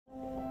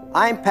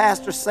I'm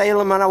Pastor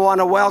Salem, and I want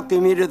to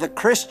welcome you to the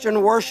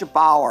Christian Worship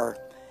Hour.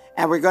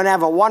 And we're going to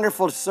have a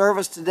wonderful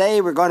service today.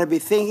 We're going to be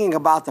thinking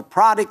about the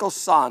Prodigal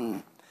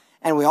Son.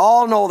 And we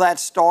all know that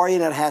story,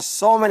 and it has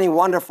so many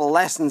wonderful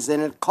lessons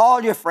in it.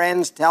 Call your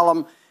friends, tell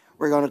them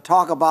we're going to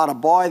talk about a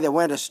boy that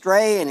went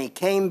astray, and he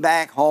came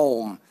back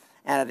home.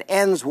 And it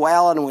ends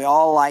well, and we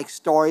all like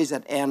stories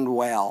that end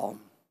well.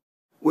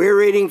 We're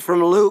reading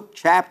from Luke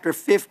chapter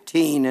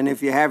 15, and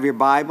if you have your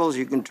Bibles,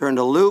 you can turn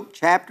to Luke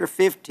chapter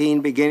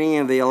 15, beginning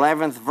in the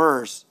 11th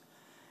verse.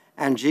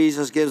 And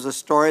Jesus gives the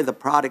story of the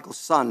prodigal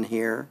son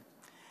here.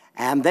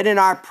 And then in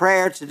our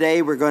prayer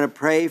today, we're going to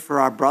pray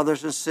for our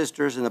brothers and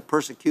sisters in the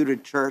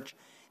persecuted church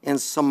in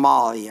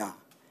Somalia.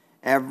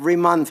 Every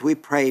month we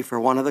pray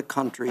for one of the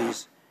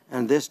countries,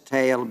 and this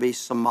day it'll be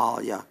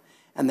Somalia.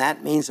 And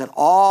that means that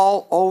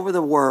all over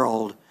the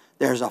world,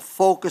 there's a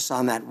focus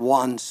on that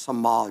one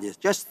Somalia.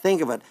 Just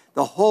think of it,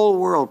 the whole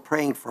world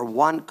praying for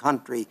one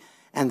country,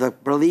 and the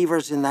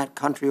believers in that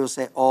country will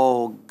say,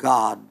 "Oh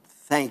God,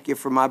 thank you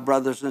for my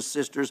brothers and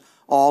sisters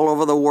all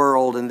over the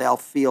world," and they'll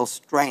feel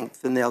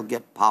strength and they'll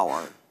get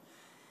power.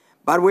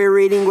 But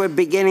we're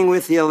beginning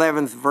with the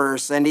 11th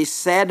verse. And he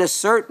said, a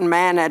certain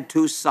man had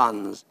 2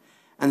 sons,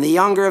 and the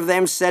younger of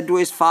them said to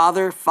his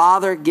father,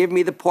 "Father, give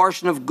me the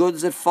portion of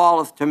goods that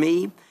falleth to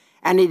me."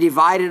 And he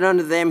divided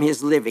unto them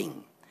his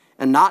living.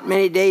 And not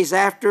many days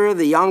after,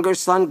 the younger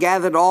son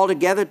gathered all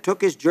together,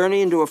 took his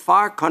journey into a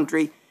far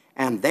country,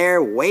 and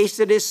there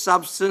wasted his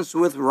substance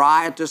with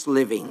riotous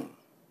living.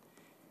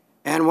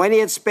 And when he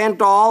had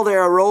spent all,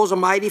 there arose a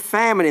mighty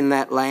famine in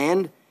that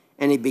land,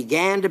 and he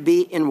began to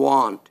be in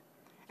want.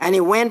 And he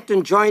went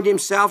and joined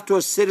himself to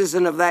a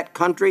citizen of that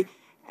country,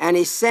 and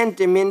he sent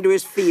him into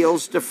his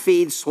fields to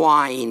feed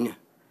swine.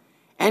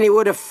 And he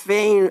would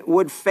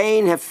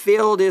fain have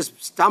filled his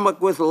stomach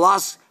with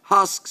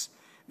husks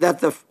that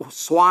the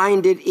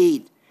swine did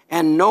eat,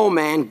 and no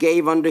man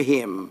gave unto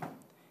him.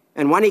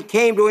 And when he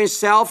came to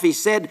himself, he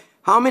said,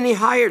 "How many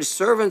hired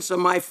servants of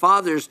my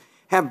father's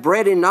have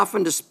bread enough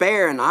and to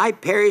spare, and I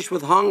perish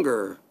with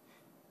hunger?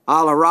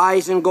 I'll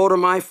arise and go to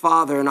my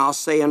father, and I'll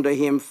say unto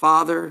him,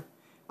 Father,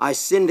 I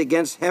sinned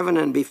against heaven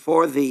and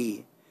before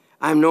thee.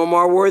 I am no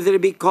more worthy to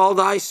be called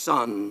thy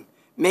son.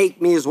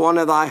 Make me as one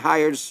of thy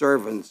hired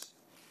servants."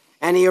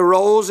 And he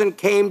arose and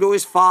came to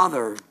his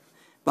father.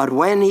 But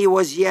when he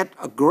was yet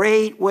a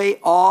great way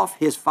off,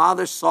 his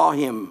father saw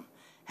him,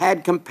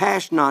 had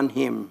compassion on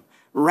him,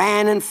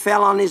 ran and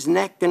fell on his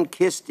neck and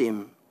kissed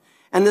him.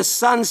 And the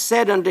son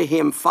said unto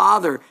him,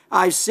 "Father,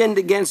 I've sinned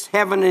against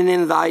heaven and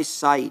in thy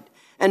sight,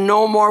 and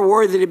no more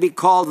worthy to be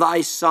called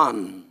thy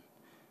son."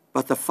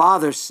 But the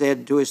father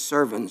said to his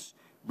servants,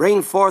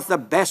 "Bring forth the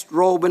best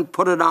robe and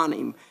put it on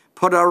him.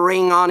 Put a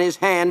ring on his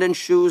hand and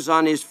shoes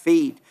on his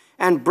feet.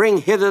 And bring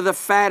hither the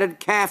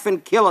fatted calf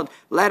and kill it.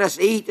 Let us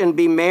eat and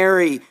be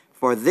merry.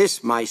 For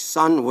this my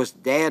son was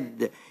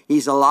dead.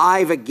 He's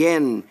alive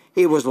again.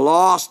 He was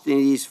lost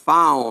and he's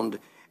found."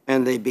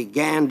 And they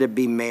began to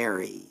be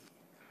merry.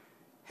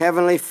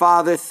 Heavenly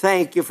Father,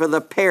 thank you for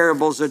the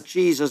parables that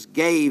Jesus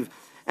gave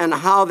and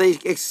how they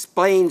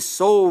explained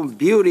so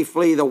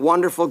beautifully the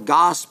wonderful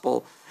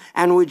gospel.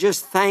 And we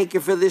just thank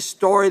you for this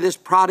story, this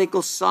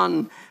prodigal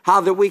son,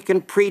 how that we can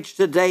preach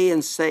today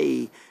and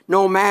say,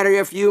 no matter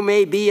if you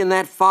may be in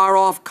that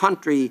far-off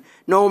country,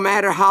 no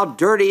matter how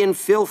dirty and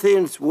filthy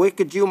and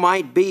wicked you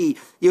might be,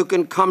 you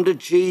can come to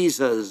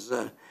Jesus,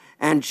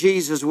 and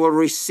Jesus will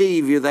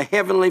receive you. The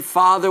Heavenly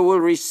Father will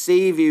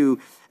receive you,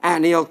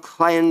 and he'll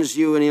cleanse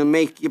you, and he'll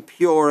make you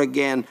pure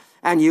again,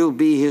 and you'll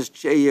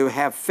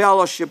have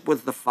fellowship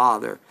with the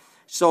Father.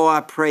 So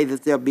I pray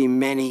that there'll be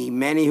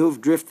many who've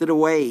drifted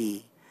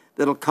away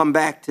that'll come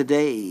back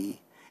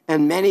today,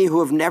 and many who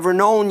have never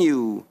known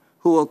you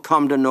who will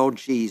come to know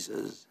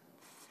Jesus.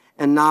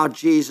 And now,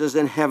 Jesus,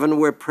 in heaven,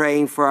 we're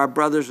praying for our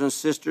brothers and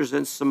sisters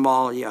in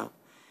Somalia.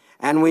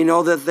 And we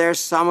know that there's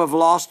some have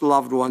lost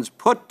loved ones,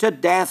 put to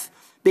death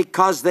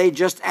because they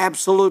just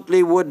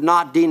absolutely would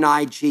not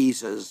deny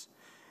Jesus.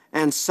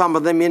 And some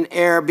of them in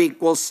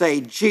Arabic will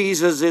say,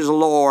 "Jesus is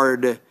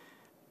Lord.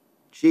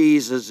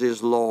 Jesus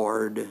is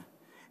Lord,"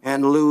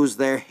 and lose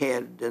their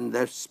head, and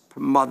their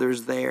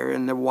mother's there,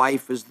 and their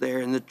wife is there,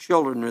 and the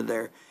children are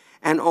there.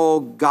 And oh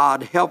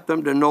God, help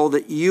them to know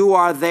that you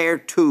are there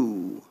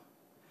too.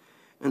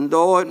 And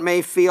though it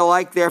may feel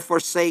like they're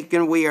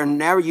forsaken,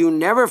 you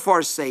never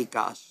forsake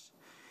us.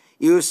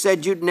 You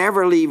said you'd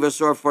never leave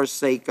us or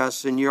forsake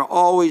us, and you're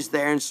always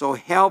there. And so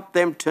help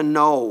them to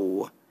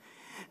know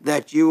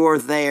that you are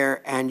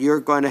there, and you're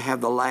going to have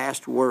the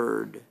last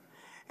word.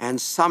 And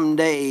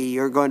someday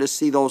you're going to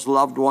see those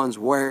loved ones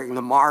wearing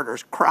the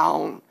martyr's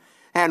crown.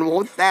 And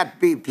won't that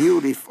be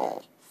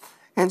beautiful?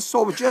 And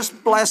so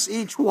just bless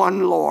each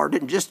one, Lord,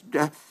 and just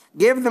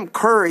give them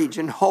courage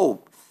and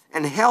hope.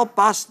 And help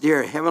us,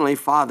 dear Heavenly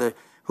Father,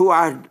 who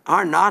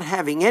are not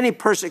having any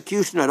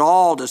persecution at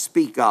all to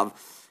speak of.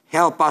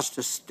 Help us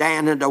to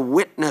stand and to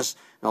witness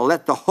and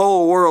let the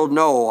whole world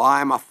know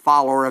I'm a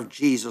follower of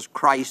Jesus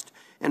Christ,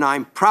 and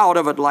I'm proud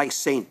of it, like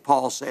St.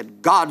 Paul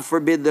said. God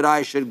forbid that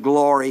I should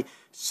glory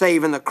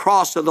save in the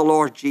cross of the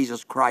Lord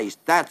Jesus Christ.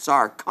 That's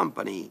our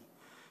company.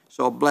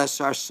 So bless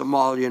our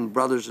Somalian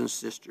brothers and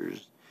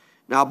sisters.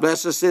 Now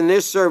bless us in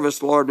this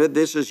service, Lord.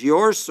 This is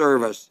your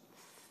service.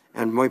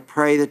 And we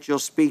pray that you'll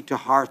speak to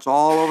hearts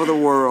all over the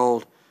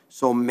world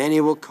so many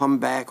will come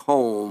back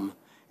home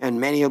and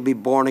many will be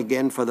born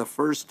again for the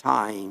first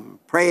time.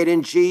 Pray it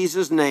in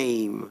Jesus'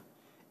 name.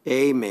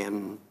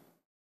 Amen.